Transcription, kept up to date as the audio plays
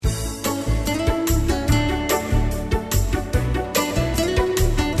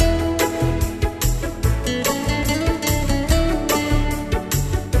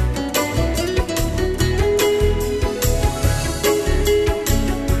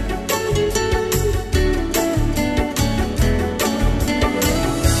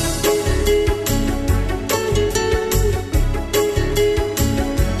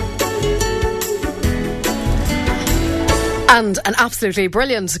And an absolutely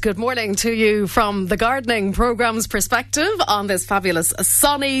brilliant good morning to you from the gardening programme's perspective on this fabulous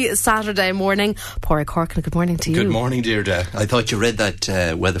sunny Saturday morning. Pádraig Corkin, good morning to you. Good morning, Deirdre. I thought you read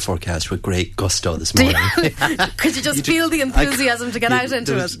that weather forecast with great gusto this morning. Could you just feel the enthusiasm to get out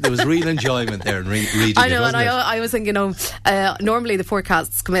into it? There was real enjoyment there in reading I know, it, and I was thinking, normally the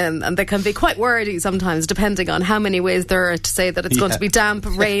forecasts come in and they can be quite wordy sometimes, depending on how many ways there are to say that it's going to be damp,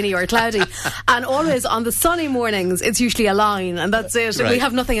 rainy or cloudy. And always on the sunny mornings, it's usually a line, and that's it. Right. We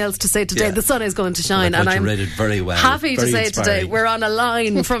have nothing else to say today. The sun is going to shine, and I'm read it very well. Happy to say inspiring. today we're on a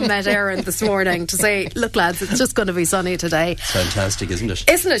line from Met Éireann this morning to say, look lads, it's just going to be sunny today. It's fantastic, isn't it?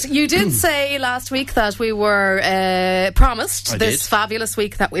 Isn't it? You did say last week that we were promised this fabulous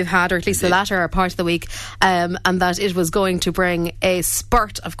week that we've had, or at least the latter part of the week, and that it was going to bring a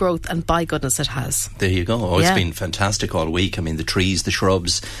spurt of growth, and by goodness it has. There you go. It's been fantastic all week. I mean, the trees, the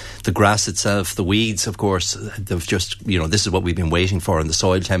shrubs, the grass itself, the weeds, of course, they've just, this is what we've been waiting for, and the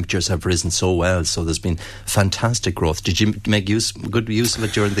soil temperatures have risen so well, so there's been fantastic growth. Did you make good use of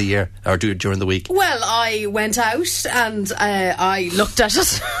it during the year, or during the week? Well, I went out and I looked at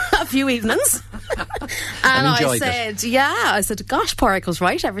it a few evenings and I said, gosh, Pádraig was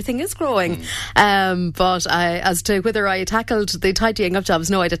right, everything is growing. But as to whether I tackled the tidying up jobs,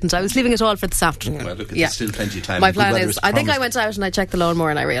 no, I didn't. I was leaving it all for this afternoon. Well, look, there's still plenty of time. My plan is, I think I went out and I checked the lawnmower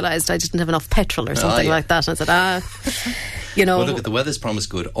and I realised I didn't have enough petrol or something like that, and I said, Well, look, the weather's promised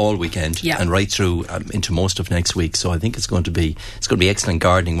good all weekend and right through into most of next week, so I think it's going to be excellent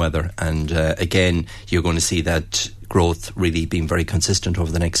gardening weather, and again you're going to see that growth really being very consistent over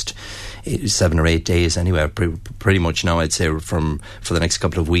the next 7 or 8 days anyway. Pretty much now, I'd say for the next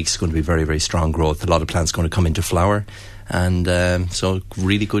couple of weeks, it's going to be very, very strong growth. A lot of plants going to come into flower, and so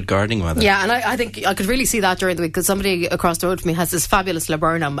really good gardening weather. Yeah, and I think I could really see that during the week, because somebody across the road from me has this fabulous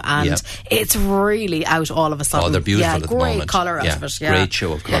laburnum, and it's really out all of a sudden. Oh, they're beautiful at the moment. Great colour out of it. Great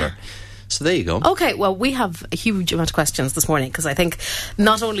show of colour. So there you go. Okay, well, we have a huge amount of questions this morning, because I think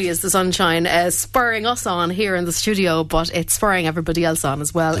not only is the sunshine spurring us on here in the studio, but it's spurring everybody else on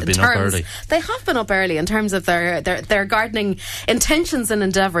as well. They've been up early. They have been up early in terms of their gardening intentions and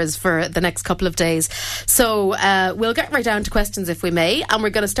endeavours for the next couple of days. So we'll get right down to questions if we may, and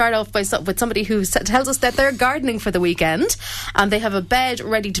we're going to start off with somebody who tells us that they're gardening for the weekend and they have a bed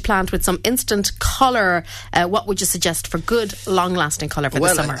ready to plant with some instant colour. What would you suggest for good, long-lasting colour for the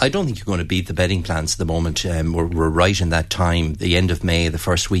summer? I don't think you're going to beat the bedding plants at the moment. We're right in that time. The end of May, the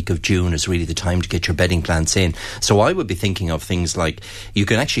first week of June is really the time to get your bedding plants in. So I would be thinking of things like, you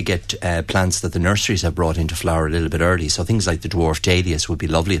can actually get plants that the nurseries have brought into flower a little bit early. So things like the dwarf dahlias would be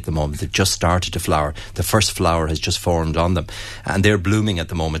lovely at the moment. They've just started to flower. The first flower has just formed on them, and they're blooming at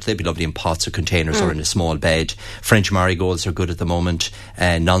the moment. They'd be lovely in pots or containers or in a small bed. French marigolds are good at the moment.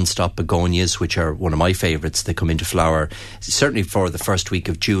 Non-stop begonias, which are one of my favourites, they come into flower certainly for the first week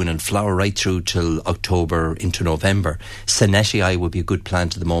of June and flower right through till October into November. Senetii would be a good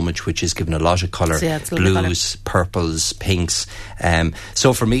plant at the moment, which is given a lot of colour. Blues, purples, pinks.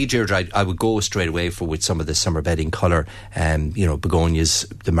 So for me, Deirdre, I would go straight away with some of the summer bedding colour. Begonias,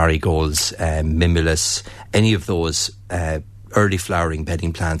 the marigolds, mimulus, any of those early flowering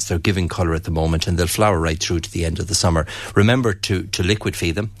bedding plants. They're giving colour at the moment, and they'll flower right through to the end of the summer. Remember to liquid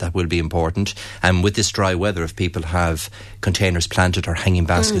feed them. That will be important. And with this dry weather, if people have containers planted or hanging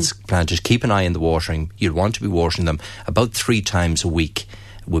baskets planted, keep an eye on the watering. You'll want to be watering them about 3 times a week.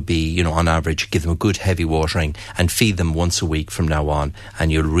 Would be, on average, give them a good heavy watering and feed them once a week from now on,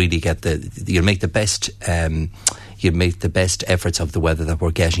 and you'll really get you'll make the best you'll make the best efforts of the weather that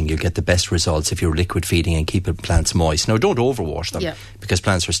we're getting. You'll get the best results if you're liquid feeding and keeping plants moist. Now, don't overwash them because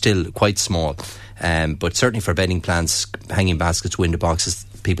plants are still quite small, but certainly for bedding plants, hanging baskets, window boxes,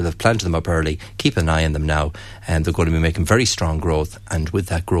 people have planted them up early. Keep an eye on them now, and they're going to be making very strong growth, and with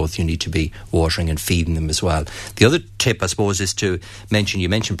that growth you need to be watering and feeding them as well. The other tip, I suppose, is to you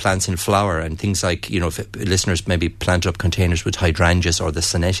mentioned plants in flower and things like, if listeners maybe plant up containers with hydrangeas or the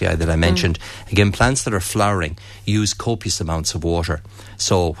Senetii that I mentioned. Again, plants that are flowering use copious amounts of water,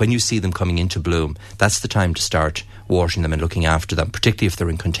 so when you see them coming into bloom, that's the time to start watering them and looking after them, particularly if they're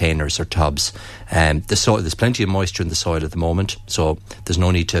in containers or tubs. The soil, there's plenty of moisture in the soil at the moment, so there's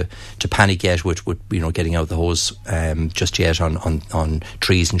no need to panic yet with getting out the hose just yet on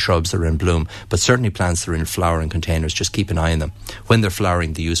trees and shrubs that are in bloom. But certainly plants that are in flowering containers, just keep an eye on them. When they're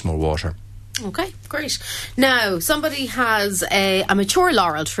flowering, they use more water. Okay, Great. Now, somebody has a mature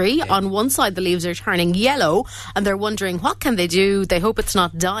laurel tree. On one side, the leaves are turning yellow, and they're wondering, what can they do? They hope it's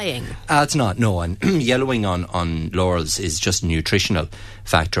not dying. It's not, no. And yellowing on laurels is just a nutritional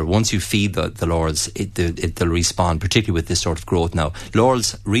factor. Once you feed the laurels, they'll respond, particularly with this sort of growth now.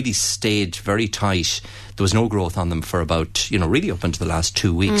 Laurels really stayed very tight. There was no growth on them for about, really up until the last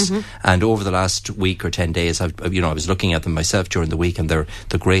 2 weeks. And over the last week or 10 days, I was looking at them myself during the week, and they're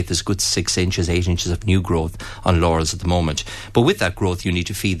great. There's good 6 inches, 8 inches of new growth on laurels at the moment. But with that growth, you need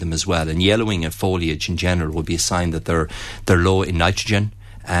to feed them as well. And yellowing and foliage in general will be a sign that they're low in nitrogen.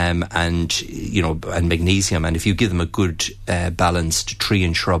 And magnesium, and if you give them a good balanced tree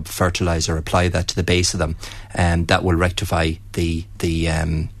and shrub fertilizer, apply that to the base of them, that will rectify the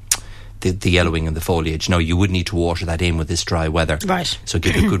yellowing and the foliage. Now, you would need to water that in with this dry weather. Right. So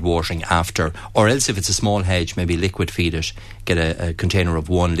give it good watering after. Or else, if it's a small hedge, maybe liquid feed it. Get a container of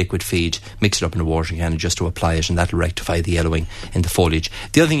one liquid feed, mix it up in a watering can just to apply it, and that'll rectify the yellowing in the foliage.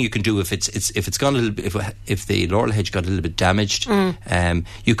 The other thing you can do, if it's gone a little bit, if the laurel hedge got a little bit damaged,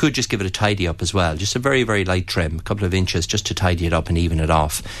 you could just give it a tidy up as well. Just a very, very light trim, a couple of inches, just to tidy it up and even it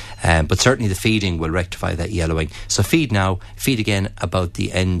off. But certainly the feeding will rectify that yellowing. So feed now, feed again about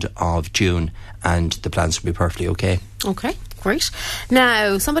the end of June, and the plants will be perfectly okay. Okay. Great.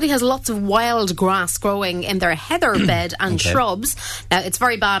 Now, somebody has lots of wild grass growing in their heather bed and shrubs. Now, it's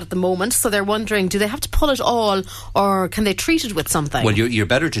very bad at the moment, so they're wondering, do they have to pull it all, or can they treat it with something? Well, you're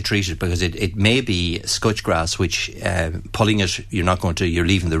better to treat it, because it may be scotch grass, which pulling it, you're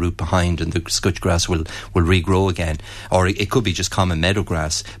leaving the root behind, and the scotch grass will regrow again. Or it could be just common meadow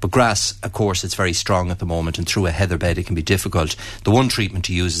grass. But grass, of course, it's very strong at the moment, and through a heather bed it can be difficult. The one treatment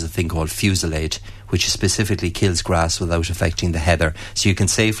to use is a thing called Fusilade, which specifically kills grass without affecting the heather. So you can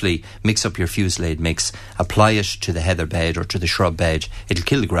safely mix up your Fusilade mix, apply it to the heather bed or to the shrub bed. It'll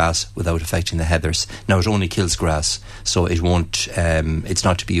kill the grass without affecting the heathers. Now, it only kills grass, so it won't. It's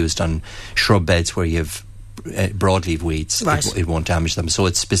not to be used on shrub beds where you have broadleaf weeds. Right. It won't damage them. So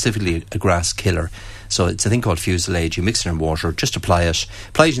it's specifically a grass killer. So it's a thing called Fusilade. You mix it in water, just apply it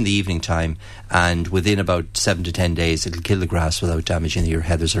in the evening time, and within about 7 to 10 days it'll kill the grass without damaging your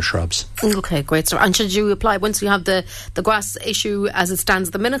heathers or shrubs. Okay, great. So, and should you apply, once you have the grass issue as it stands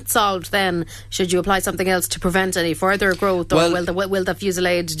at the minute solved, then should you apply something else to prevent any further growth, or will the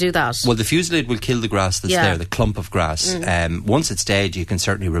Fusilade do that? Well, the Fusilade will kill the grass that's there, the clump of grass. Once it's dead, you can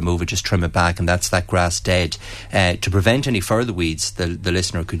certainly remove it, just trim it back, and that's that grass dead. To prevent any further weeds, the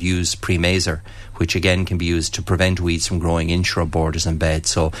listener could use Premazer, which again can be used to prevent weeds from growing in shrub borders and beds.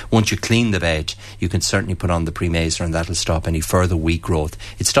 So once you clean the bed, you can certainly put on the Premazer, and that'll stop any further weed growth.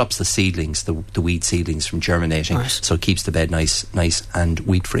 It stops the seedlings, the weed seedlings, from germinating, so it keeps the bed nice and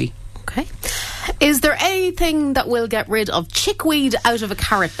weed free. Okay. Is there anything that will get rid of chickweed out of a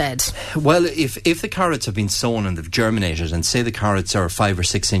carrot bed? Well, if the carrots have been sown and they've germinated, and say the carrots are 5 or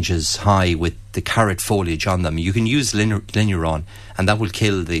 6 inches high with the carrot foliage on them, you can use Linuron, and that will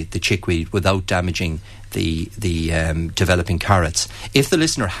kill the chickweed without damaging the developing carrots. If the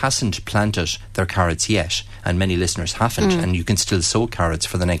listener hasn't planted their carrots yet, and many listeners haven't, and you can still sow carrots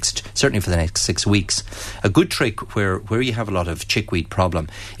certainly for the next 6 weeks, a good trick where you have a lot of chickweed problem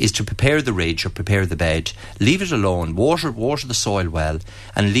is to prepare the ridge or prepare the bed, leave it alone, water the soil well,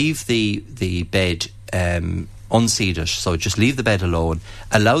 and leave the bed unseeded. So just leave the bed alone,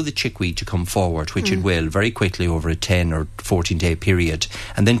 allow the chickweed to come forward, which it will very quickly over a 10 or 14 day period,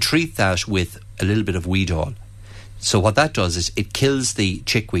 and then treat that with a little bit of Weedol. So what that does is it kills the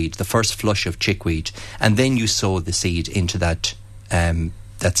chickweed, the first flush of chickweed, and then you sow the seed into that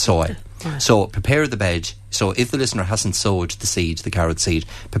soil. Right. So prepare the bed. So if the listener hasn't sowed the seed, the carrot seed,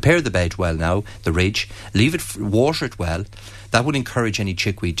 prepare the bed well now, the ridge, leave it, water it well. That would encourage any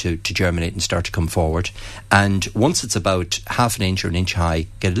chickweed to germinate and start to come forward. And once it's about half an inch or an inch high,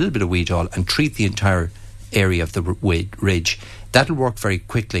 get a little bit of Weedol and treat the entire area of the ridge. That'll work very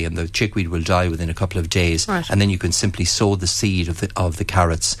quickly, and the chickweed will die within a couple of days. Right. And then you can simply sow the seed of the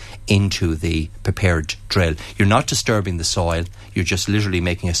carrots into the prepared drill. You're not disturbing the soil. You're just literally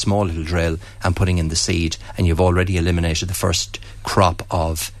making a small little drill and putting in the seed, and you've already eliminated the first crop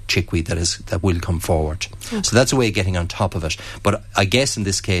of chickweed that will come forward. Okay. So that's a way of getting on top of it. But I guess in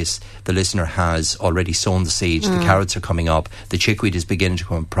this case, the listener has already sown the seed. The carrots are coming up. The chickweed is beginning to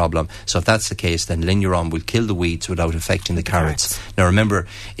become a problem. So if that's the case, then Linuron will kill the weeds without affecting the carrots. Now remember,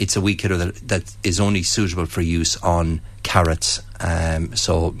 it's a weed killer that is only suitable for use on carrots.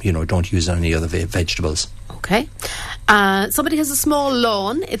 So, don't use any other vegetables. Okay. Somebody has a small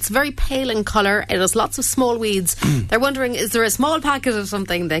lawn. It's very pale in colour. It has lots of small weeds. They're wondering, is there a small packet of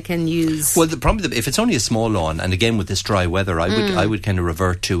something they can use? Well, if it's only a small lawn, and again with this dry weather, I would kind of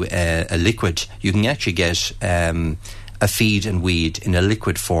revert to a liquid. You can actually get a feed and weed in a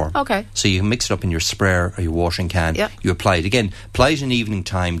liquid form. Okay. So you can mix it up in your sprayer or your watering can. Yep. You apply it. Again, apply it in evening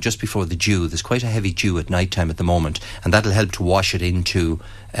time just before the dew. There's quite a heavy dew at night time at the moment, and that'll help to wash it into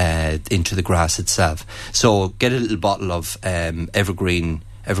the grass itself. So get a little bottle of evergreen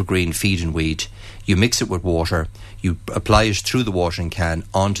feed and weed. You mix it with water. You apply it through the watering can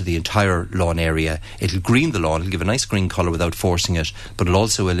onto the entire lawn area. It'll green the lawn. It'll give a nice green colour without forcing it, but it'll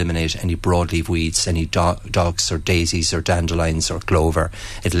also eliminate any broadleaf weeds, any docks or daisies or dandelions or clover.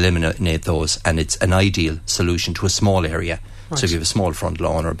 It'll eliminate those, and it's an ideal solution to a small area. Right. So if you have a small front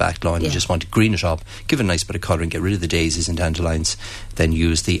lawn or a back lawn, you just want to green it up, give it a nice bit of colour and get rid of the daisies and dandelions, then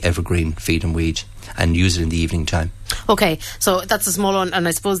use the evergreen feed and weed and use it in the evening time. Okay, so that's a small one, and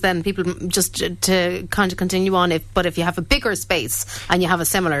I suppose then people, just to kind of continue on, if you have a bigger space and you have a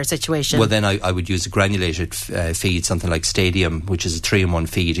similar situation, well then I would use a granulated feed, something like Stadium, which is a 3-in-1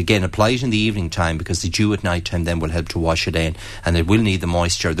 feed. Again, apply it in the evening time, because the dew at night time then will help to wash it in, and it will need the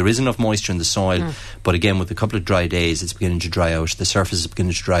moisture. There is enough moisture in the soil, but again, with a couple of dry days, it's beginning to dry out. The surface is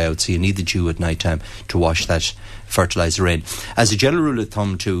beginning to dry out, so you need the dew at night time to wash that fertiliser in. As a general rule of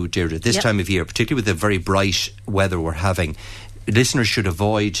thumb too, Deirdre, this time of year, particularly with the very bright weather we're having, listeners should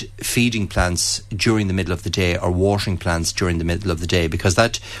avoid feeding plants during the middle of the day or watering plants during the middle of the day, because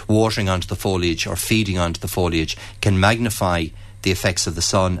that watering onto the foliage or feeding onto the foliage can magnify the effects of the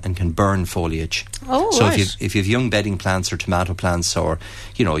sun and can burn foliage. So right. if you have young bedding plants or tomato plants or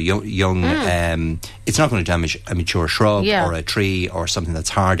young it's not going to damage a mature shrub or a tree or something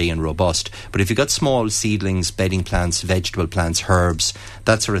that's hardy and robust. But if you've got small seedlings, bedding plants, vegetable plants, herbs,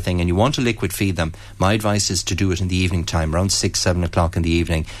 that sort of thing, and you want to liquid feed them, my advice is to do it in the evening time, around 6-7 o'clock in the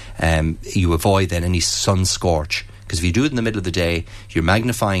evening. You avoid then any sun scorch, because if you do it in the middle of the day, you're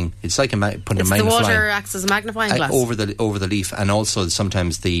magnifying. It's like putting a magnifying. The water acts as a magnifying glass over the leaf, and also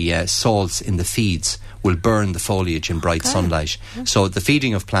sometimes the salts in the feeds will burn the foliage in bright sunlight. So the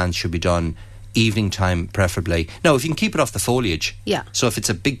feeding of plants should be done evening time, preferably. Now, if you can keep it off the foliage. Yeah. So if it's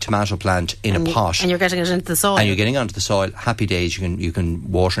a big tomato plant in a pot, and you're getting it into the soil, and you're getting onto the soil, happy days. You can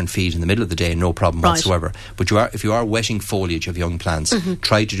water and feed in the middle of the day, no problem whatsoever. But if you are wetting foliage of young plants,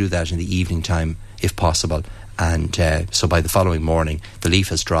 try to do that in the evening time if possible. And so by the following morning, the leaf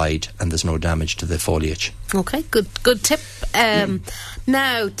has dried and there's no damage to the foliage. Okay, good tip.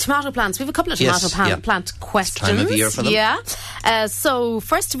 Now, tomato plants. We have a couple of tomato plant questions. It's time of year for them. Yeah. So,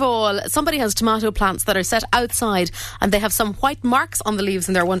 first of all, somebody has tomato plants that are set outside and they have some white marks on the leaves,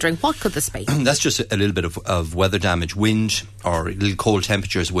 and they're wondering, what could this be? That's just a little bit of weather damage. Wind or little cold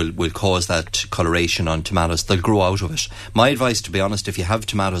temperatures will cause that coloration on tomatoes. They'll grow out of it. My advice, to be honest, if you have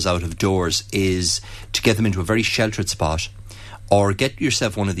tomatoes out of doors, is to get them into a very sheltered spot, or get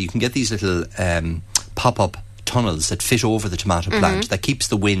yourself one of you can get these little pop-up tunnels that fit over the tomato plant that keeps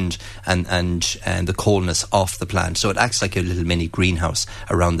the wind and the coldness off the plant, so it acts like a little mini greenhouse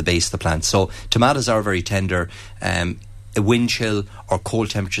around the base of the plant. So tomatoes are very tender. A wind chill or cold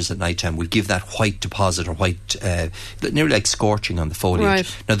temperatures at night time will give that white deposit or white nearly like scorching on the foliage.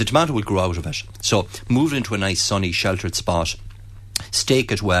 Right. Now the tomato will grow out of it, so move it into a nice sunny sheltered spot.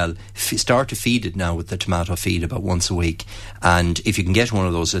 Stake it well. Start to feed it now with the tomato feed about once a week, and if you can get one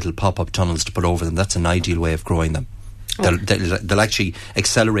of those little pop-up tunnels to put over them, that's an ideal way of growing them. They'll actually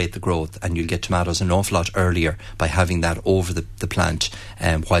accelerate the growth, and you'll get tomatoes an awful lot earlier by having that over the plant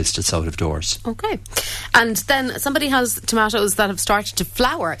whilst it's out of doors. Okay. And then somebody has tomatoes that have started to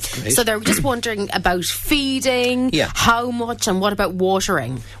flower. Great. So they're just wondering about feeding, how much, and what about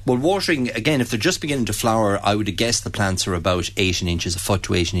watering? Well, watering, again, if they're just beginning to flower, I would guess the plants are about 18 inches, a foot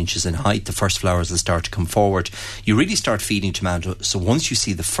to 18 inches in height. The first flowers will start to come forward. You really start feeding tomatoes. So once you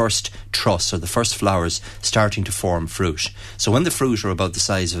see the first truss or the first flowers starting to form fruit. So when the fruit are about the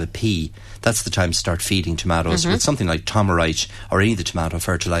size of a pea, that's the time to start feeding tomatoes with something like Tomerite or any of the tomato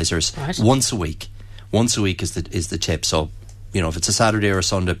fertilisers once a week. Once a week is the tip. So, if it's a Saturday or a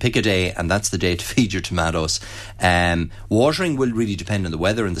Sunday, pick a day, and that's the day to feed your tomatoes. Watering will really depend on the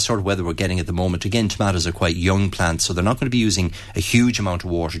weather and the sort of weather we're getting at the moment. Again, tomatoes are quite young plants, so they're not going to be using a huge amount of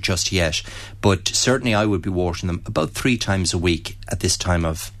water just yet. But certainly I would be watering them about 3 times a week at this time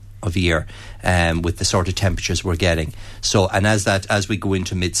of year, with the sort of temperatures we're getting. So, and as we go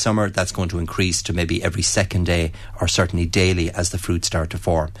into midsummer, that's going to increase to maybe every second day or certainly daily as the fruits start to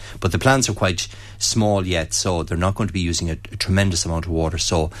form. But the plants are quite small yet, so they're not going to be using a tremendous amount of water.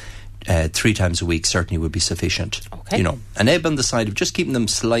 So 3 times a week certainly would be sufficient. Okay. You know, an ebb on the side of just keeping them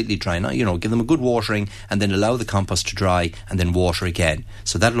slightly dry. Now, you know, give them a good watering and then allow the compost to dry and then water again.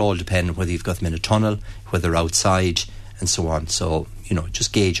 So that'll all depend on whether you've got them in a tunnel, whether they're outside, and so on. So, you know,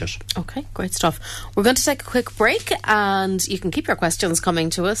 just gauge it. Okay, great stuff. We're going to take a quick break and you can keep your questions coming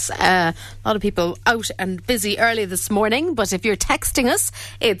to us. A lot of people out and busy early this morning, but if you're texting us,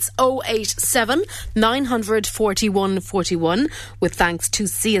 it's 087 900 41 41 with thanks to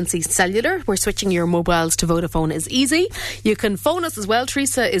CNC Cellular, where switching your mobiles to Vodafone is easy. You can phone us as well.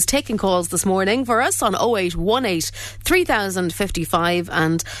 Teresa is taking calls this morning for us on 0818 3055,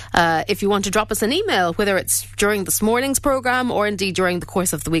 and if you want to drop us an email, whether it's during this morning's programme or indeed during the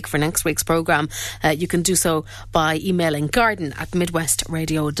course of the week for next week's programme, you can do so by emailing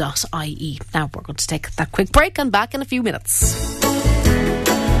garden@midwestradio.ie. Now we're going to take that quick break and back in a few minutes.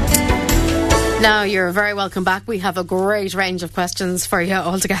 Now, you're very welcome back. We have a great range of questions for you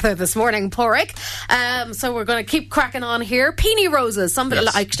all together this morning, Pádraig. So we're going to keep cracking on here. Peony roses. Somebody,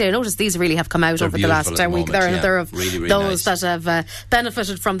 yes. Actually, I noticed these really have come out over the last week. They're of really those nice. that have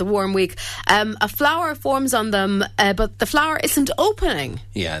benefited from the warm week. A flower forms on them, but the flower isn't opening.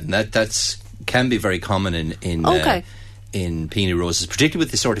 Yeah, and that's can be very common in peony roses, particularly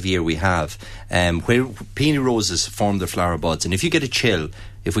with the sort of year we have, where peony roses form their flower buds. And if you get a chill,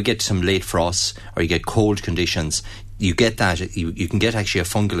 if we get some late frosts or you get cold conditions, you get that. You can get actually a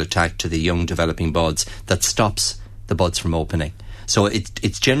fungal attack to the young developing buds that stops the buds from opening. So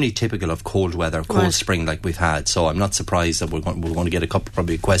it's generally typical of cold weather, cold spring like we've had. So I'm not surprised that we're going to get a couple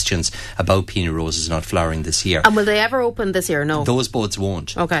probably questions about peony roses not flowering this year. And will they ever open this year? No. Those buds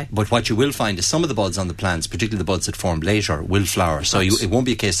won't. Okay. But what you will find is some of the buds on the plants, particularly the buds that form later, will flower. So it won't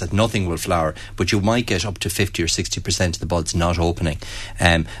be a case that nothing will flower, but you might get up to 50 or 60% of the buds not opening.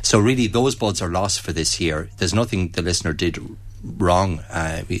 So really those buds are lost for this year. There's nothing the listener did wrong.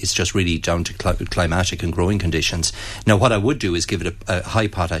 It's just really down to climatic and growing conditions. Now what I would do is give it a high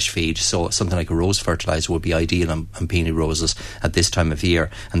potash feed, so something like a rose fertiliser would be ideal on peony roses at this time of year,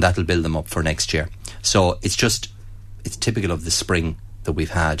 and that'll build them up for next year. So it's typical of the spring that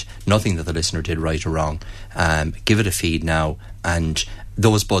we've had. Nothing that the listener did right or wrong. Give it a feed now, and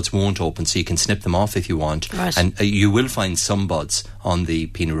those buds won't open, so you can snip them off if you want. Right. And you will find some buds on the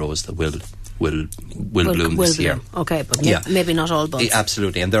peony rose that will bloom this year. Okay, but maybe not all buds.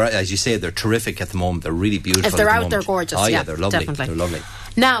 Absolutely, and they're, as you say, they're terrific at the moment. They're really beautiful. If they're at the out, moment. they're gorgeous. Oh yeah, they're lovely. Definitely. They're lovely.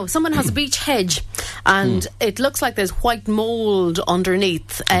 Now, someone has a beech hedge, and it looks like there's white mould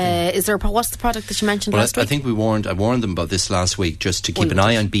underneath. What's the product that you mentioned last week? I think I warned them about this last week, just to keep an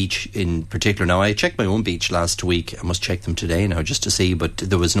eye on beech in particular. Now, I checked my own beech last week. I must check them today now just to see, but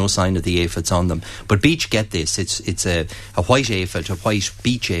there was no sign of the aphids on them. But beech get this. It's a white aphid, a white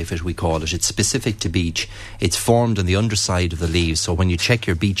beech aphid we call it. It's specific to beech. It's formed on the underside of the leaves. So when you check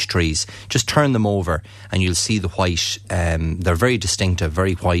your beech trees, just turn them over and you'll see the white. They're very distinctive,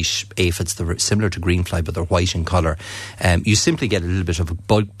 very white aphids. They're similar to greenfly, but they're white in colour. You simply get a little bit of a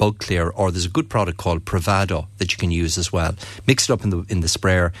bug clear, or there's a good product called Pravado that you can use as well. Mix it up in the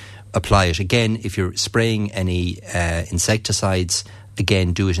sprayer, apply it. Again, if you're spraying any insecticides,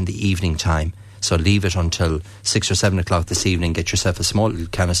 again, do it in the evening time. So leave it until 6 or 7 o'clock this evening. Get yourself a small little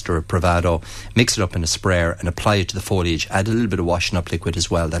canister of Pravado, mix it up in a sprayer and apply it to the foliage. Add a little bit of washing up liquid as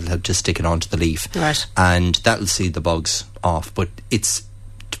well. That'll help to stick it onto the leaf. Right. And that'll see the bugs off. But it's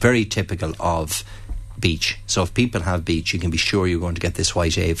very typical of beech. So if people have beech, you can be sure you're going to get this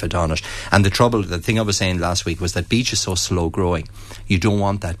white aphid on it. And the thing I was saying last week was that beech is so slow growing. You don't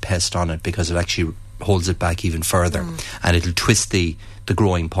want that pest on it because it actually holds it back even further, and it'll twist the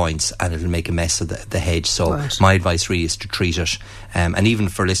growing points and it'll make a mess of the hedge. So my advice really is to treat it, and even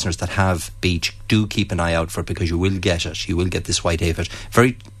for listeners that have beech, do keep an eye out for it, because you will get it. You will get this white aphid,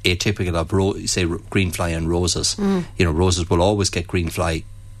 very atypical of greenfly and roses. You know, roses will always get greenfly,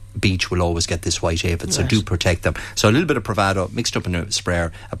 beech will always get this white aphid, so do protect them. So a little bit of Pravado mixed up in a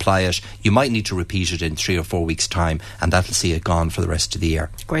sprayer, apply it. You might need to repeat it in 3 or 4 weeks time, and that'll see it gone for the rest of the year.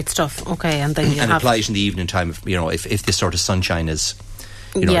 Great stuff. Okay, and then apply it in the evening time if this sort of sunshine is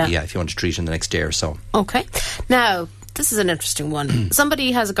if you want to treat it in the next day or so. Okay. Now, this is an interesting one.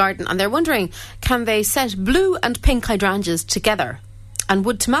 Somebody has a garden and they're wondering, can they set blue and pink hydrangeas together? And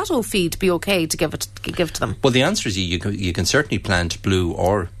would tomato feed be okay to give to them? Well, the answer is you can certainly plant blue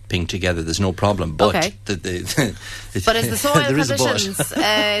or pink together. There's no problem. But but is the soil conditions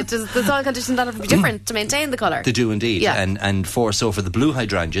does the soil conditions have to be different to maintain the colour? They do indeed. Yeah. And for the blue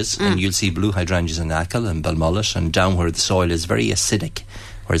hydrangeas, and you'll see blue hydrangeas in Achill and Balmullet, and down where the soil is very acidic,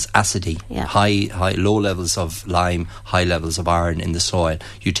 whereas acidy, low levels of lime, high levels of iron in the soil,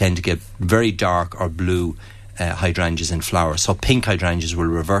 you tend to get very dark or blue hydrangeas in flower. So pink hydrangeas will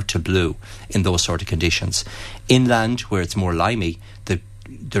revert to blue in those sort of conditions. Inland, where it's more limey,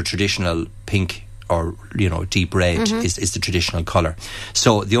 the traditional pink or deep red is the traditional colour.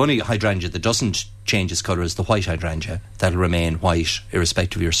 So the only hydrangea that doesn't change its colour is the white hydrangea. That'll remain white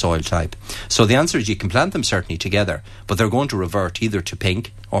irrespective of your soil type. So the answer is you can plant them certainly together, but they're going to revert either to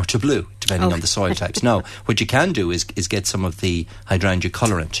pink or to blue depending on the soil types. Now what you can do is get some of the hydrangea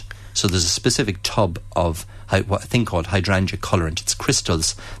colorant. So there's a specific tub of a thing called hydrangea colorant. It's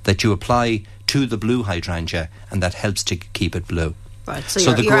crystals that you apply to the blue hydrangea, and that helps to keep it blue. Right,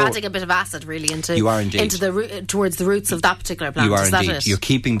 so you're adding a bit of acid really into towards the roots of that particular plant. You are is indeed. That it? You're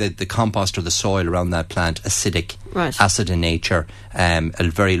keeping the compost or the soil around that plant acidic, acid in nature, a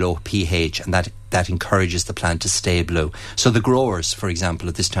very low pH, and that encourages the plant to stay blue. So the growers, for example,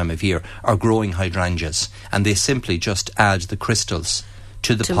 at this time of year, are growing hydrangeas, and they simply just add the crystals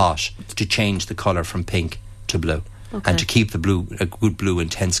to the pot to change the colour from pink to blue. Okay. And to keep the blue, a good blue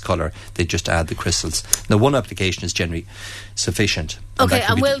intense colour, they just add the crystals. Now one application is generally sufficient. Okay,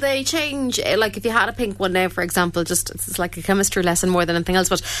 and will they change, like if you had a pink one now, for example, it's like a chemistry lesson more than anything else,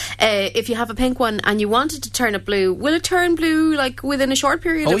 but if you have a pink one and you wanted to turn it blue, will it turn blue like within a short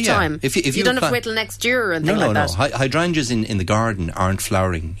period of time? If you don't have to wait till next year or anything like that? No. Hydrangeas in the garden aren't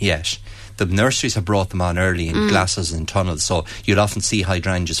flowering yet. The nurseries have brought them on early in glasses and tunnels, so you'll often see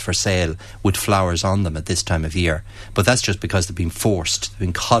hydrangeas for sale with flowers on them at this time of year. But that's just because they've been forced, they've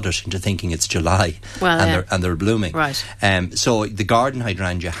been codded into thinking it's July, and they're blooming. Right. So the garden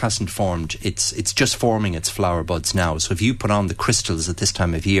hydrangea hasn't formed; it's just forming its flower buds now. So if you put on the crystals at this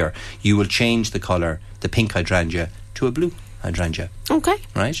time of year, you will change the colour, the pink hydrangea, to a blue hydrangea. Okay.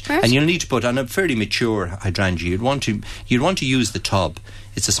 Right? And you'll need to put on a fairly mature hydrangea. You'd want to use the tub.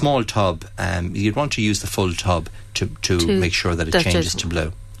 It's a small tub. You'd want to use the full tub to make sure that it changes to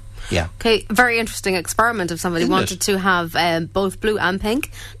blue. Yeah. Okay, very interesting experiment if somebody wanted to have both blue and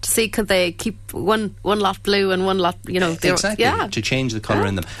pink to see could they keep one lot blue and one lot, exactly, to change the colour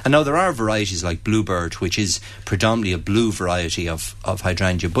in them. And now there are varieties like Bluebird, which is predominantly a blue variety of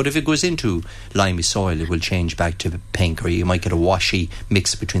hydrangea, but if it goes into limey soil it will change back to pink, or you might get a washy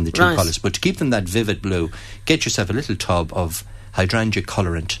mix between the two colours. But to keep them that vivid blue, get yourself a little tub of hydrangea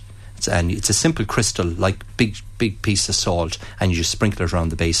colorant, and it's a simple crystal like big piece of salt, and you just sprinkle it around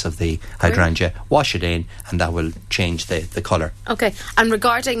the base of the hydrangea, wash it in, and that will change the colour. Okay. And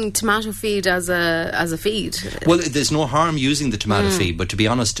regarding tomato feed as a feed, well, there's no harm using the tomato feed, but to be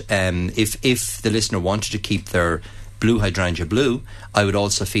honest, if the listener wanted to keep their blue hydrangea blue, I would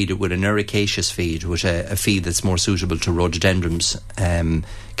also feed it with an ericaceous feed, which a feed that's more suitable to rhododendrons,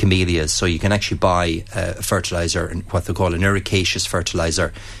 camellias. So you can actually buy a fertiliser, what they call an ericaceous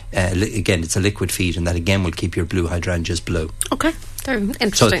fertiliser. Again, it's a liquid feed, and that again will keep your blue hydrangeas blue. Okay, very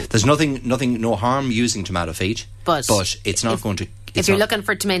interesting. So there's no harm using tomato feed, but it's not going to. If you're looking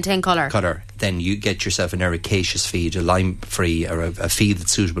for it to maintain colour, then you get yourself an ericaceous feed, a lime-free, or a feed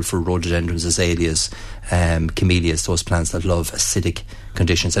that's suitable for rhododendrons, azaleas, camellias, those plants that love acidic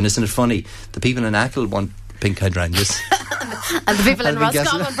conditions. And isn't it funny? The people in Achill want pink hydrangeas. And the people in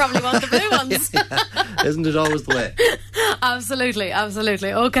Roscommon probably want the blue ones. Yeah. Isn't it always the way?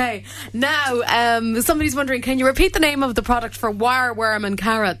 Absolutely. Okay. Now, somebody's wondering, can you repeat the name of the product for wireworm and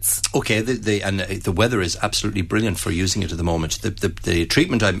carrots? Okay, the weather is absolutely brilliant for using it at the moment. The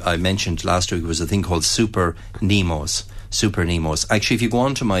treatment I mentioned last week was a thing called Super Nemos. Actually, if you go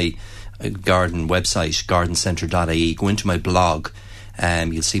onto my garden website, gardencentre.ie, go into my blog,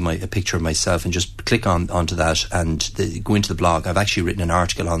 you'll see a picture of myself, and just click onto that and go into the blog. I've actually written an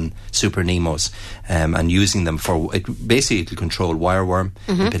article on Super Nemos and using them for basically it'll control wireworm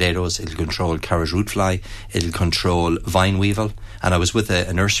in potatoes, it'll control carrot root fly, it'll control vine weevil. And I was with a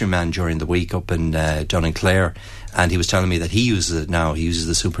nurseryman during the week up in down in Clare, and he was telling me that he uses it now. He uses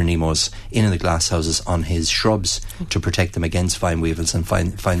the Super Nemos in the glass houses on his shrubs to protect them against vine weevils, and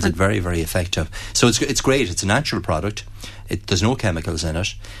finds it very, very effective. So it's great. It's a natural product. There's no chemicals in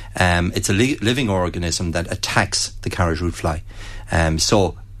it. It's a living organism that attacks the carrot root fly.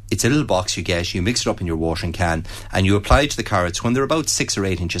 So it's a little box you get. You mix it up in your watering can, and you apply it to the carrots when they're about 6 or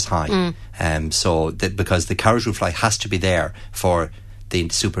 8 inches high. Because the carrot root fly has to be there for the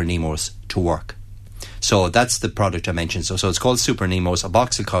Super Nemos to work. So that's the product I mentioned. So it's called Super Nemos. A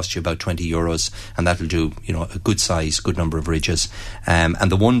box will cost you about €20, and that'll do a good size, good number of ridges. And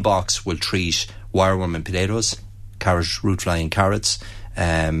the one box will treat wireworm in potatoes, carrot root fly in carrots,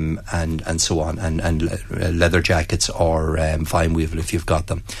 and so on, and leather jackets or vine weevil if you've got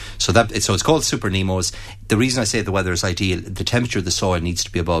them. So it's called Super Nemos. The reason I say the weather is ideal, the temperature of the soil needs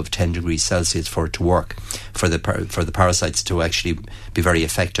to be above 10 degrees Celsius for it to work, for the parasites to actually be very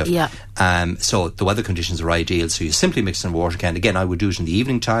effective. Yeah. So the weather conditions are ideal. So you simply mix in a water can. Again, I would do it in the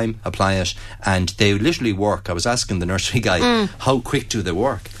evening time, apply it, and they literally work. I was asking the nursery guy, how quick do they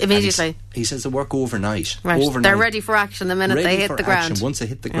work? Immediately. He says they work overnight. Right. Overnight. They're ready for action the minute they hit the ground. Once they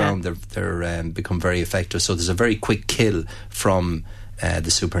hit the ground, they're become very effective. So there's a very quick kill from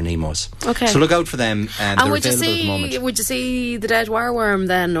the Super Nemos. Okay. So look out for them. And would you see the dead wireworm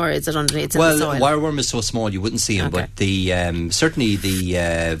then, or is it underneath? Well, in the soil? wireworm is so small you wouldn't see them, but the certainly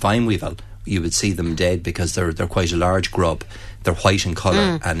the vine weevil, you would see them dead because they're quite a large grub. They're white in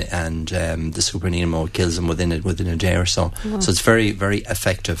colour, and the Super Nemo kills them within a day or so. So it's very, very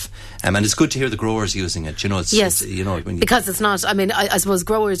effective, and it's good to hear the growers using it. Yes, because it's not. I mean, I suppose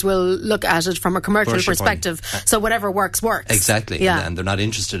growers will look at it from a commercial perspective. So whatever works. Exactly, and they're not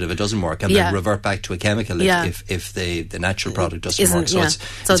interested if it doesn't work, and they revert back to a chemical if the natural product doesn't work.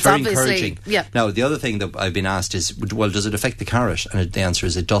 So it's very encouraging. Yeah. Now the other thing that I've been asked is, well, does it affect the carrot? And the answer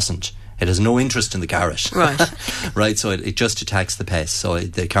is it doesn't. It has no interest in the carrot. Right. Right, so it just attacks the pests. So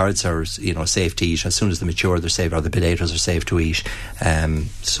the carrots are, safe to eat. As soon as they mature, they're safe, or the potatoes are safe to eat.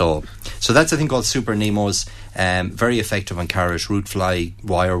 So that's a thing called Super Nemos. Very effective on carrot, root fly,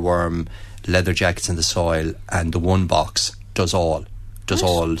 wireworm, leather jackets in the soil, and the one box does all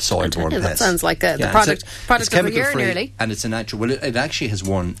soil-borne pests. That sounds like the product of the year, nearly. And it's a natural. Well, it actually has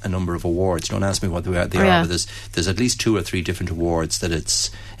won a number of awards. Don't ask me what they are, but there's at least 2 or 3 different awards that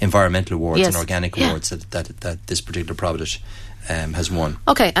it's environmental awards and organic awards that this particular product has won.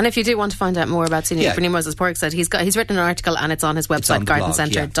 Okay, and if you do want to find out more about Super Nemos, as Porrick said, he's written an article and it's on his website,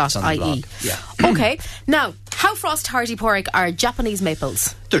 gardencentre.ie. Okay, now, how frost hardy, Porrick, are Japanese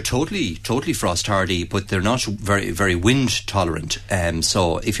maples? They're totally frost hardy, but they're not very, very wind tolerant.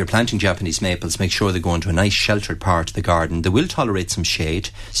 So if you're planting Japanese maples, make sure they go into a nice sheltered part of the garden. They will tolerate some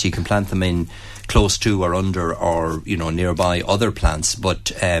shade, so you can plant them in close to or under or nearby other plants,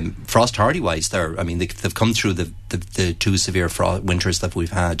 but frost hardy wise, they've come through the 2 severe winters that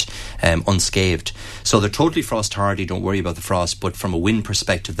we've had unscathed, so they're totally frost hardy. Don't worry about the frost, but from a wind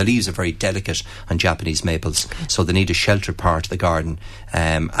perspective, the leaves are very delicate on Japanese maples, so they need a sheltered part of the garden,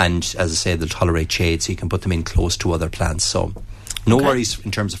 and as I say, they'll tolerate shade, so you can put them in close to other plants. So no worries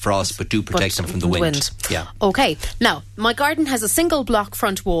in terms of frost, but do protect them from the wind. Yeah. Okay. Now, my garden has a single block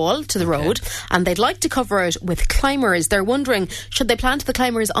front wall to the road, and they'd like to cover it with climbers. They're wondering, should they plant the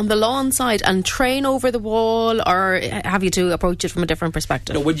climbers on the lawn side and train over the wall, or have you to approach it from a different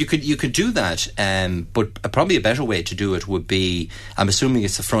perspective? No, well, you could do that, but probably a better way to do it would be, I'm assuming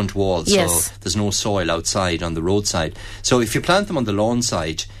it's the front wall, so there's no soil outside on the roadside. So if you plant them on the lawn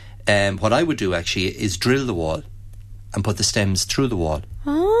side, what I would do actually is drill the wall and put the stems through the wall.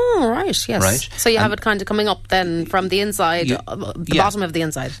 Oh, right, yes. Right? So you have it kind of coming up then from the inside, the bottom of the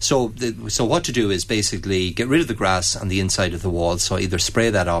inside. So what to do is basically get rid of the grass on the inside of the wall, so either spray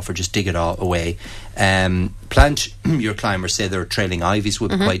that off or just dig it away. Plant your climbers, say they're trailing ivies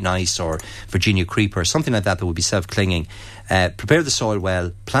would be quite nice, or Virginia creeper, something like that would be self-clinging. Prepare the soil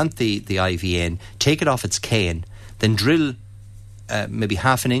well, plant the ivy in, take it off its cane, then drill maybe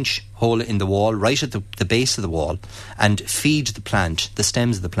half an inch hole in the wall right at the base of the wall, and feed the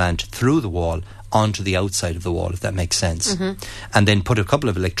stems of the plant through the wall onto the outside of the wall, if that makes sense. And then put a couple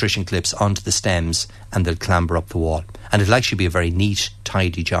of electrician clips onto the stems and they'll clamber up the wall, and it'll actually be a very neat,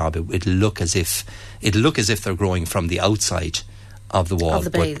 tidy job. It'll look as if they're growing from the outside of the wall. Of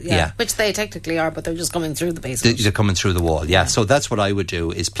the base, which they technically are, but they're just coming through the base. They're coming through the wall, So that's what I would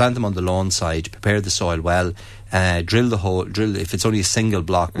do, is plant them on the lawn side, prepare the soil well, drill the hole, if it's only a single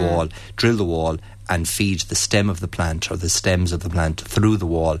block wall, drill the wall and feed the stem of the plant or the stems of the plant through the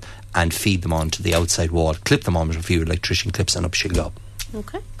wall and feed them onto the outside wall. Clip them on with a few electrician clips and up she go.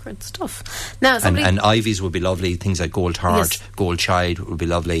 Okay, great stuff. Now, and ivies would be lovely. Things like gold heart, gold chide would be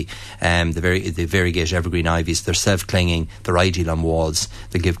lovely. The variegated evergreen ivies, they're self-clinging, they're ideal on walls,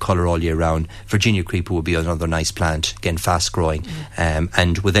 they give colour all year round. Virginia creeper would be another nice plant, again fast growing.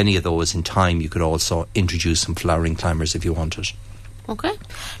 And with any of those, in time you could also introduce some flowering climbers if you wanted. Okay.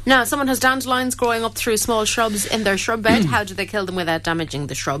 Now, someone has dandelions growing up through small shrubs in their shrub bed. How do they kill them without damaging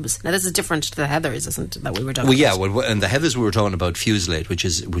the shrubs? Now, this is different to the heathers, isn't it, that we were talking about? And the heathers we were talking about fusilate,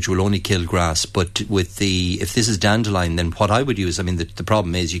 which will only kill grass. But if this is dandelion, then what I would use, the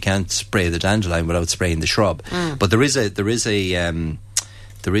problem is you can't spray the dandelion without spraying the shrub. But there is a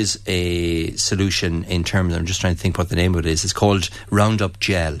there is a solution in terms, I'm just trying to think what the name of it is. It's called Roundup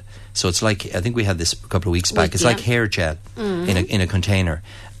Gel. So it's like, I think we had this a couple of weeks back. It's like hair gel in a container.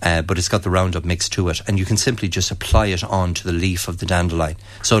 But it's got the Roundup mix to it, and you can simply just apply it onto the leaf of the dandelion.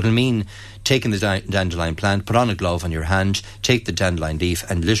 So it'll mean taking the dandelion plant, put on a glove on your hand, take the dandelion leaf,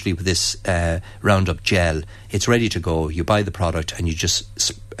 and literally with this Roundup gel, it's ready to go. You buy the product and you just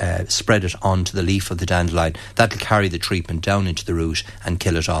spread it onto the leaf of the dandelion. That'll carry the treatment down into the root and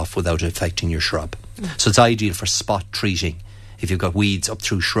kill it off without affecting your shrub. So it's ideal for spot treating. If you've got weeds up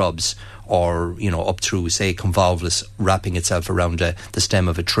through shrubs, or up through, say, convolvulus wrapping itself around the stem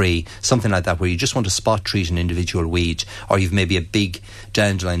of a tree, something like that, where you just want to spot treat an individual weed, or you've maybe a big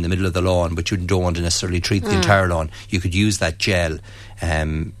dandelion in the middle of the lawn but you don't want to necessarily treat the entire lawn, you could use that gel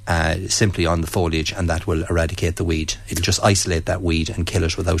simply on the foliage, and that will eradicate the weed. It'll just isolate that weed and kill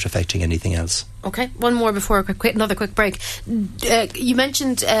it without affecting anything else. Okay, one more before another quick break. You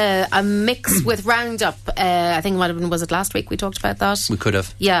mentioned a mix with Roundup. I think it might have been, was it last week we talked about that? We could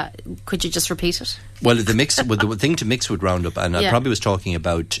have. Yeah, could you just repeat it? Well, the thing to mix with Roundup, and I probably was talking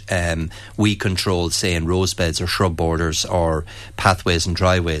about weed control, say in rose beds or shrub borders or pathways and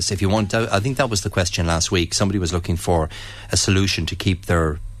dryways. If you want, I think that was the question last week. Somebody was looking for a solution to keep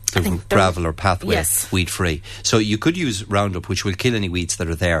their gravel or pathway weed free. So you could use Roundup, which will kill any weeds that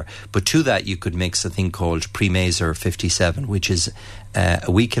are there, but to that you could mix a thing called Premazer 57, which is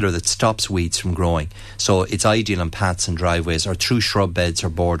a weed killer that stops weeds from growing. So it's ideal on paths and driveways, or through shrub beds or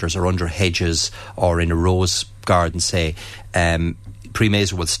borders, or under hedges, or in a rose garden, say.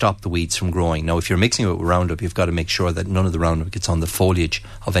 Premazer will stop the weeds from growing. Now, if you're mixing it with Roundup, you've got to make sure that none of the Roundup gets on the foliage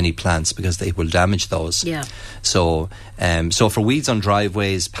of any plants, because they will damage those. Yeah. So for weeds on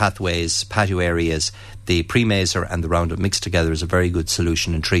driveways, pathways, patio areas, the Premazer and the Roundup mixed together is a very good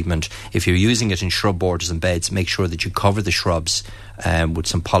solution and treatment. If you're using it in shrub borders and beds, make sure that you cover the shrubs with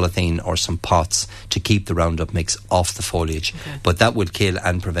some polythene or some pots to keep the Roundup mix off the foliage. Okay. But that would kill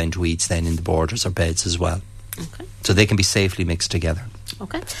and prevent weeds then in the borders or beds as well. Okay. So they can be safely mixed together.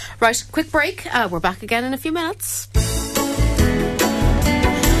 Okay. Right, quick break. We're back again in a few minutes.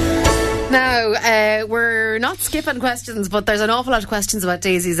 Now, we're not skipping questions, but there's an awful lot of questions about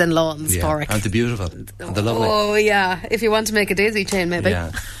daisies and lawns, Pádraig. Aren't they beautiful? Aren't they lovely? Oh, yeah. If you want to make a daisy chain, maybe.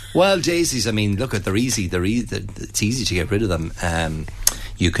 Yeah. Well, daisies, I mean, look, they're easy. It's easy to get rid of them.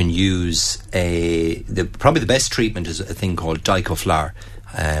 You can use probably the best treatment is a thing called Dicoflar,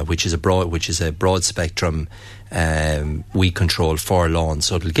 which is a broad spectrum weed control for lawns.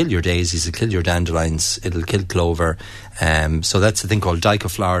 So it'll kill your daisies, it'll kill your dandelions, it'll kill clover. So that's the thing called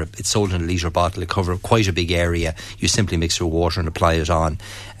Dicoflar. It's sold in a litre bottle. It covers quite a big area. You simply mix it with water and apply it on.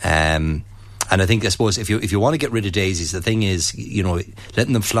 And I think, I suppose, if you want to get rid of daisies, the thing is,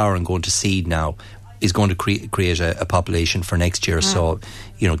 letting them flower and go into seed now is going to create a population for next year. So,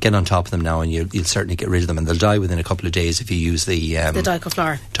 get on top of them now, and you'll certainly get rid of them, and they'll die within a couple of days if you use the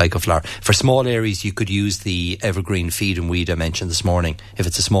Dicoflar. For small areas, you could use the evergreen feed and weed I mentioned this morning. If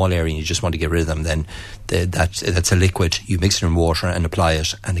it's a small area and you just want to get rid of them, then that's a liquid. You mix it in water and apply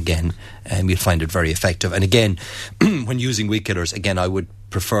it, and again, you'll find it very effective. And again, when using weed killers, again, I would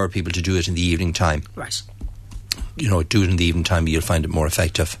prefer people to do it in the evening time. Right. Do it in the evening time, you'll find it more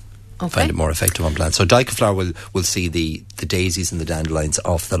effective. Okay. Find it more effective on plants. So Dicoflar will see the daisies and the dandelions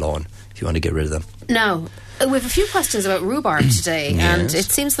off the lawn if you want to get rid of them. Now, we have a few questions about rhubarb today, yes. And it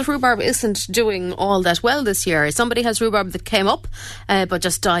seems the rhubarb isn't doing all that well this year. Somebody has rhubarb that came up but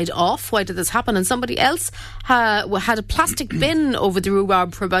just died off. Why did this happen? And somebody else had a plastic bin over the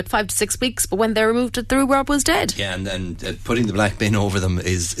rhubarb for about 5 to 6 weeks, but when they removed it, the rhubarb was dead. Yeah, and putting the black bin over them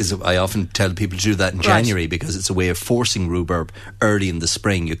is I often tell people to do that in January, because it's a way of forcing rhubarb early in the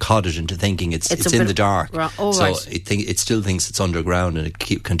spring. You cod it into thinking it's in the dark. It still thinks it's underground, and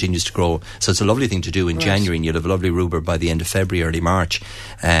it continues to grow. So it's a lovely thing to do in January, and you'll have lovely rhubarb by the end of February, early March.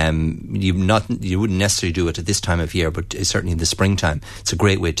 You wouldn't necessarily do it at this time of year, but certainly in the springtime, it's a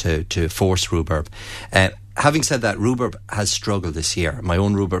great way to force rhubarb. Having said that, rhubarb has struggled this year. My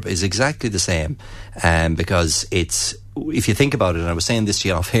own rhubarb is exactly the same, because if you think about it, and I was saying this to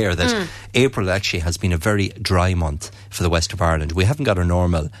you off air, that April actually has been a very dry month for the west of Ireland. We haven't got our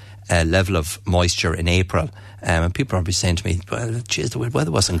normal level of moisture in April. And people are probably saying to me, well, geez, the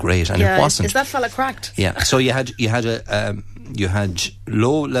weather wasn't great, and it wasn't. Is that fella cracked? Yeah. So you had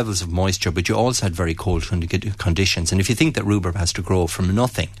low levels of moisture, but you also had very cold conditions. And if you think that rhubarb has to grow from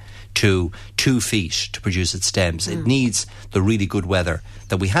nothing to 2 feet to produce its stems, it needs the really good weather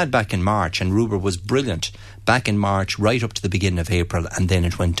that we had back in March, and rhubarb was brilliant back in March right up to the beginning of April, and then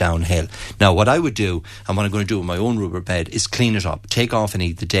it went downhill. Now, what I would do, and what I'm going to do with my own rhubarb bed, is clean it up, take off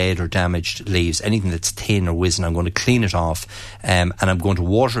any of the dead or damaged leaves, anything that's thin or whizzing. I'm going to clean it off, and I'm going to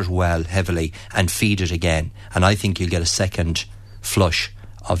water it well, heavily, and feed it again. And I think you'll get a second flush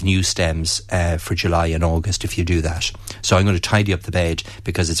of new stems for July and August if you do that. So I'm going to tidy up the bed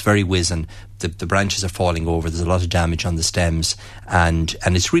because it's very whizzing. The branches are falling over. There's a lot of damage on the stems, and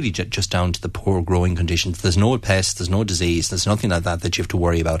it's really just down to the poor growing conditions. There's no pests, there's no disease, there's nothing like that you have to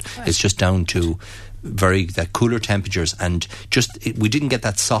worry about. Right. It's just down to cooler temperatures, and we didn't get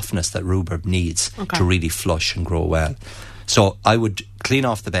that softness that rhubarb needs to really flush and grow well. So I would clean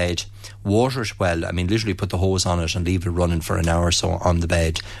off the bed, water it well. I mean, literally put the hose on it and leave it running for an hour or so on the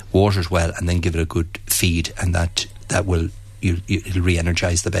bed. Water it well, and then give it a good feed, and that will it'll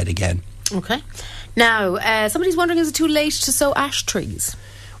re-energise the bed again. Okay. Now, somebody's wondering, is it too late to sow ash trees?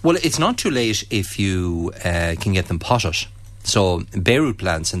 Well, it's not too late if you can get them potted. So bare root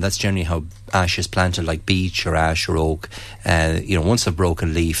plants, and that's generally how ash is planted, like beech or ash or oak. Once they've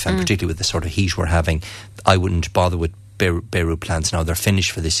broken leaf, and particularly with the sort of heat we're having, I wouldn't bother with bare root plants now. They're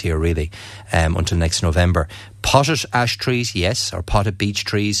finished for this year, really, until next November. Potted ash trees, yes, or potted beech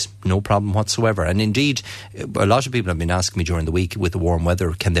trees, no problem whatsoever. And indeed, a lot of people have been asking me during the week with the warm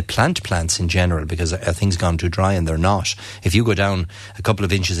weather, can they plant plants in general, because things gone too dry, and they're not. If you go down a couple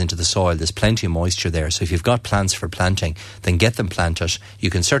of inches into the soil, there's plenty of moisture there. So if you've got plants for planting, then get them planted. You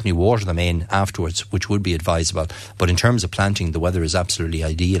can certainly water them in afterwards, which would be advisable. But in terms of planting, the weather is absolutely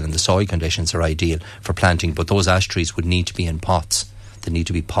ideal, and the soil conditions are ideal for planting. But those ash trees would need to be in pots. They need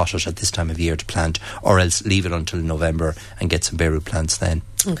to be potted at this time of year to plant, or else leave it until November and get some bare root plants then.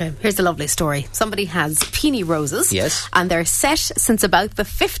 Okay, here's a lovely story. Somebody has peony roses. Yes. And they're set since about the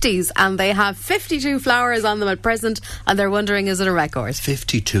 50s, and they have 52 flowers on them at present, and they're wondering, is it a record?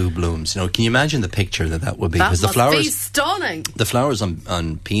 52 blooms. Can you imagine the picture that would be? That must the flowers, be stunning. The flowers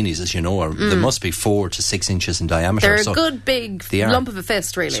on peonies, as you know, they must be 4 to 6 inches in diameter. They're a good big lump of a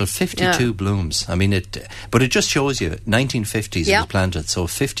fist, really. So 52 blooms. I mean, but it just shows you, 1950s it was planted, so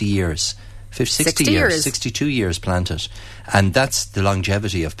 50 years. 60 years, 62 years planted, and that's the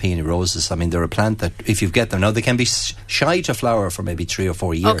longevity of peony roses. I mean, they're a plant that if you get them now, they can be shy to flower for maybe 3 or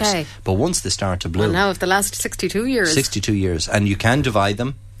 4 years, but once they start to bloom, now if they last 62 years, and you can divide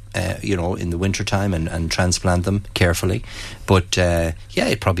them in the winter time and transplant them carefully, but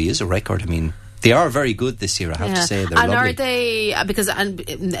it probably is a record. I mean, they are very good this year, I have to say. They're lovely. Are they,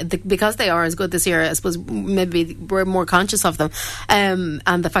 because they are as good this year, I suppose maybe we're more conscious of them, and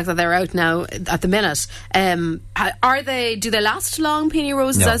the fact that they're out now at the minute, do they last long, peony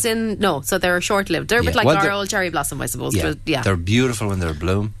roses? No. So they're short-lived. They're a bit like our old cherry blossom, I suppose. Yeah, but, they're beautiful when they're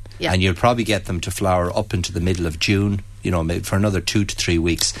bloom, and you'll probably get them to flower up into the middle of June, maybe for another 2 to 3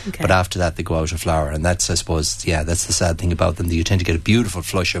 weeks. But after that, they go out of flower, and that's, I suppose, that's the sad thing about them. You tend to get a beautiful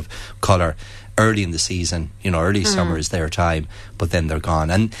flush of colour early in the season, early summer is their time, but then they're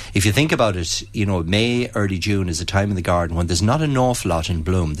gone. And if you think about it, May, early June is a time in the garden when there's not an awful lot in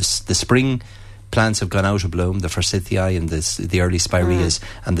bloom. The spring plants have gone out of bloom, the forsythia and the early spireas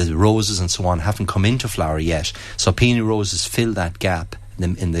and the roses and so on haven't come into flower yet. So peony roses fill that gap.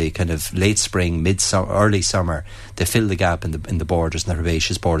 In the kind of late spring, mid-summer, early summer, they fill the gap in the borders, in the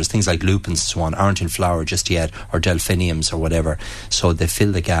herbaceous borders. Things like lupins and so on aren't in flower just yet, or delphiniums or whatever. So they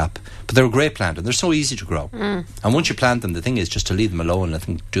fill the gap. But they're a great plant, and they're so easy to grow. And once you plant them, the thing is just to leave them alone, let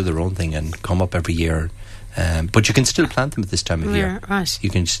them do their own thing and come up every year. But you can still plant them at this time of year. Right.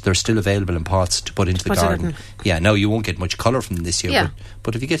 They're still available in pots to put into the garden. Now you won't get much colour from them this year,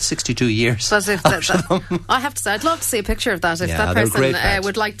 but if you get 62 years I have to say, I'd love to see a picture of that. If that person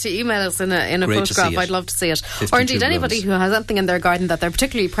would like to email us in a photograph, I'd love to see it. Or indeed anybody who has something in their garden that they're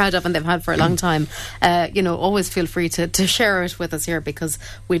particularly proud of and they've had for a long time, always feel free to share it with us here, because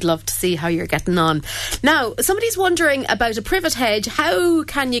we'd love to see how you're getting on. Now, somebody's wondering about a privet hedge. How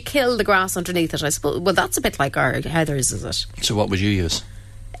can you kill the grass underneath it? I suppose, well, that's a bit like our heathers, is it? So what would you use?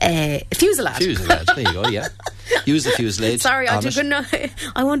 Fusilade. Fusilade, there you go, yeah. Use the fusilade. Sorry,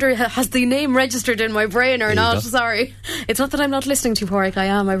 I wonder, has the name registered in my brain or not? Sorry. It's not that I'm not listening to you, Pádraig, I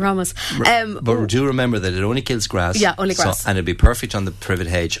am, I promise. But do remember that it only kills grass. Yeah, only grass. And it'd be perfect on the privet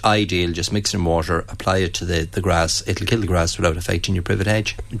hedge. Ideal, just mix it in water, apply it to the grass. It'll kill the grass without affecting your privet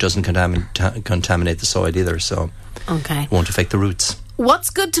hedge. It doesn't contaminate the soil either, so it won't affect the roots.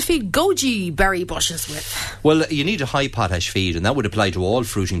 What's good to feed goji berry bushes with? Well, you need a high potash feed, and that would apply to all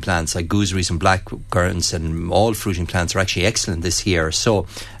fruiting plants like gooseberries and blackcurrants, and all fruiting plants are actually excellent this year. So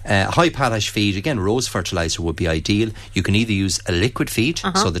high potash feed, again, rose fertiliser would be ideal. You can either use a liquid feed,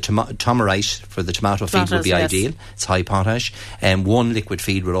 so the Tomarite for the tomato feed would be ideal. It's high potash. One liquid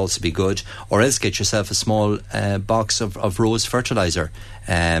feed would also be good, or else get yourself a small box of rose fertiliser.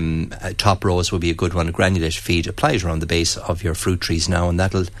 Top rose would be a good one, a granulated feed. Apply it around the base of your fruit trees now, and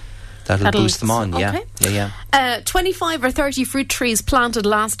that'll That'll boost them on, okay. Yeah. 25 or 30 fruit trees planted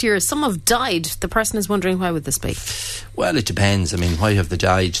last year. Some have died. The person is wondering, why would this be? Well, it depends. I mean, why have they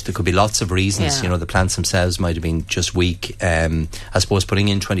died? There could be lots of reasons. Yeah. You know, the plants themselves might have been just weak. I suppose putting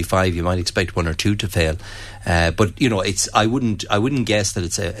in 25, you might expect 1 or 2 to fail. But you know, I wouldn't guess that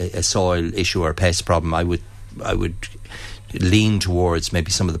it's a soil issue or a pest problem. I would lean towards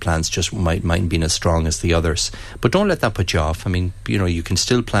maybe some of the plants just mightn't be as strong as the others. But don't let that put you off. I mean, you know, you can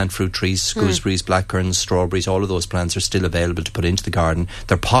still plant fruit trees, gooseberries, blackcurrants, strawberries. All of those plants are still available to put into the garden.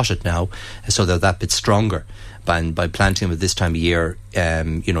 They're potted now, so they're that bit stronger. And by planting them at this time of year,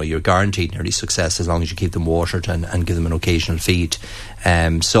 you know, you're guaranteed nearly success as long as you keep them watered and give them an occasional feed.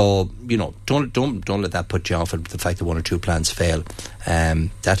 So, you know, don't let that put you off at the fact that 1 or 2 plants fail.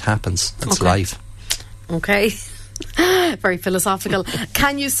 That happens. That's life. Okay. Very philosophical.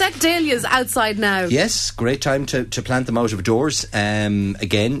 Can you set dahlias outside now? Yes, great time to plant them out of doors.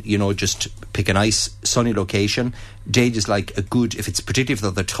 Again, you know, just pick a nice sunny location. Dahlias like a good, particularly if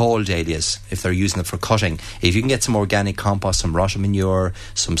they're tall dahlias, if they're using it for cutting, if you can get some organic compost, some rotted manure,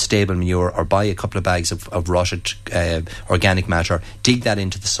 some stable manure, or buy a couple of bags of rotted organic matter, dig that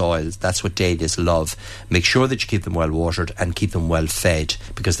into the soil. That's what dahlias love. Make sure that you keep them well watered and keep them well fed,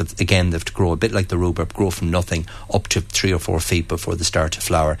 because again, they have to grow a bit like the rhubarb, grow from nothing up to 3 or 4 feet before they start to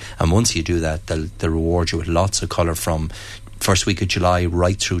flower. And once you do that, they'll reward you with lots of colour from first week of July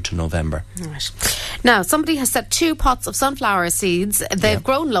right through to November. Right. Now, somebody has set 2 pots of sunflower seeds. They've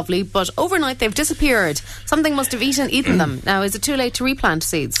grown lovely, but overnight they've disappeared. Something must have eaten them. Now, is it too late to replant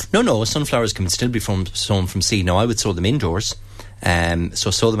seeds? No. Sunflowers can still be sown from seed. Now, I would sow them indoors. So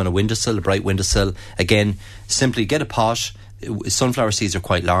sow them on a windowsill, a bright windowsill. Again, simply get a pot. Sunflower seeds are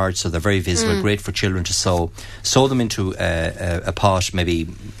quite large, so they're very visible, great for children to sow. Sow them into a pot, maybe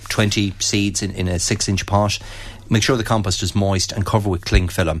 20 seeds in a 6-inch pot. Make sure the compost is moist and cover with cling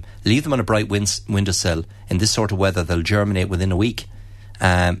film. Leave them on a bright windowsill. In this sort of weather, they'll germinate within a week.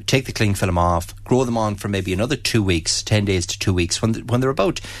 Take the cling film off, grow them on for maybe another 2 weeks, 10 days to 2 weeks. When they're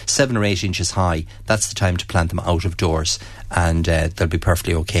about 7 or 8 inches high, that's the time to plant them out of doors, and they'll be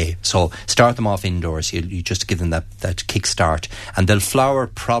perfectly okay. So start them off indoors. You just give them that kick start, and they'll flower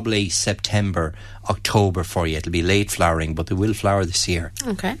probably September, October for you. It'll be late flowering, but they will flower this year.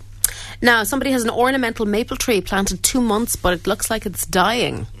 Okay. Now, somebody has an ornamental maple tree planted 2 months, but it looks like it's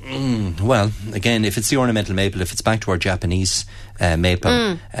dying. Well, again, if it's the ornamental maple, if it's back to our Japanese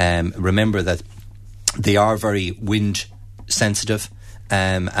maple, remember that they are very wind sensitive,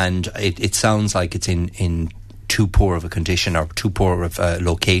 and it sounds like it's in too poor of a condition or too poor of a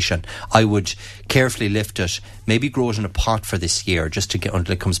location. I would carefully lift it, maybe grow it in a pot for this year just to get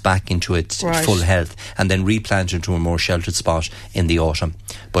until it comes back into its full health, and then replant it into a more sheltered spot in the autumn.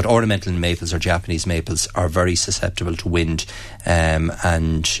 But ornamental maples or Japanese maples are very susceptible to wind,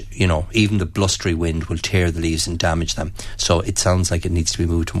 and you know, even the blustery wind will tear the leaves and damage them. So it sounds like it needs to be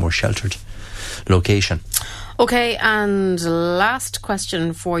moved to a more sheltered location. Okay, and last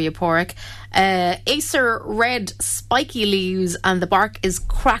question for you, Porrick. Acer red spiky leaves and the bark is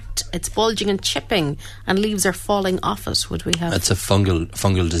cracked. It's bulging and chipping and leaves are falling off it. Would we have... It's a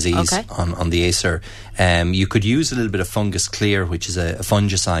fungal disease on the Acer. You could use a little bit of Fungus Clear, which is a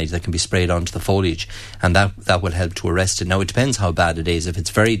fungicide that can be sprayed onto the foliage, and that will help to arrest it. Now, it depends how bad it is. If it's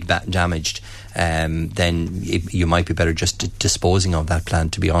very damaged, then you might be better just disposing of that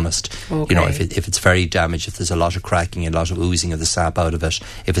plant, to be honest. Okay. You know, if it's very damaged, if there's a lot of cracking, a lot of oozing of the sap out of it.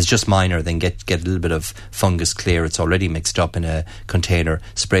 If it's just minor, then get a little bit of Fungus Clear. It's already mixed up in a container,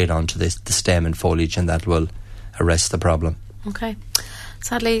 spray it onto the stem and foliage, and that will arrest the problem. Okay.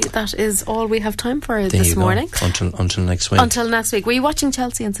 Sadly, that is all we have time for this morning. Until next week. Until next week. Were you watching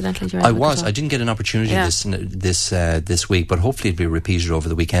Chelsea, incidentally? I was. I didn't get an opportunity this week, but hopefully it'll be repeated over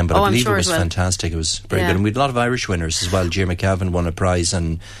the weekend. But I believe it was fantastic. It was very good. And we had a lot of Irish winners as well. Jim McCavan won a prize,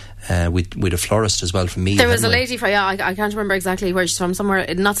 and with a florist as well from Meath. There was a lady I can't remember exactly where she's from,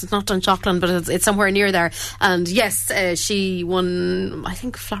 somewhere, not Dunshaughlin, but it's somewhere near there, and yes, she won, I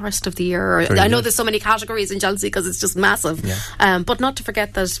think, Florist of the Year. I know there's so many categories in Chelsea because it's just massive, but not to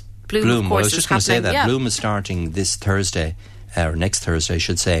forget that Bloom, of course, I was just going to say that Bloom is starting this Thursday, or next Thursday I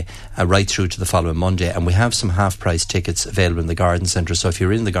should say, right through to the following Monday, and we have some half-price tickets available in the garden centre. So if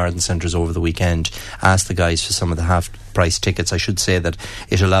you're in the garden centres over the weekend, ask the guys for some of the half-price tickets. I should say that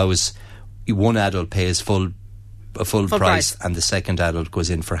it allows one adult pays full price, and the second adult goes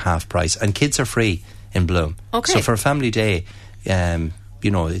in for half price, and kids are free in Bloom. Okay. So for a family day, you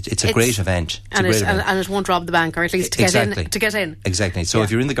know, it's a great event. And it won't rob the bank, or at least to get in. Exactly. So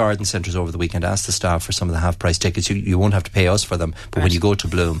if you're in the garden centres over the weekend, ask the staff for some of the half-price tickets. You won't have to pay us for them, but when you go to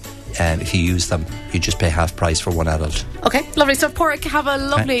Bloom, if you use them, you just pay half price for one adult. Okay, lovely stuff. Porrick, have a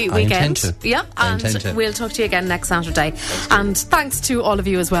lovely weekend. I intend to. Yeah, and we'll talk to you again next Saturday. And thanks to all of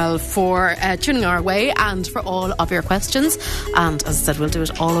you as well for tuning our way and for all of your questions. And as I said, we'll do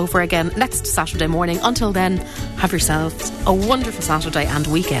it all over again next Saturday morning. Until then, have yourselves a wonderful Saturday and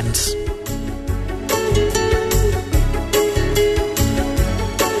weekend.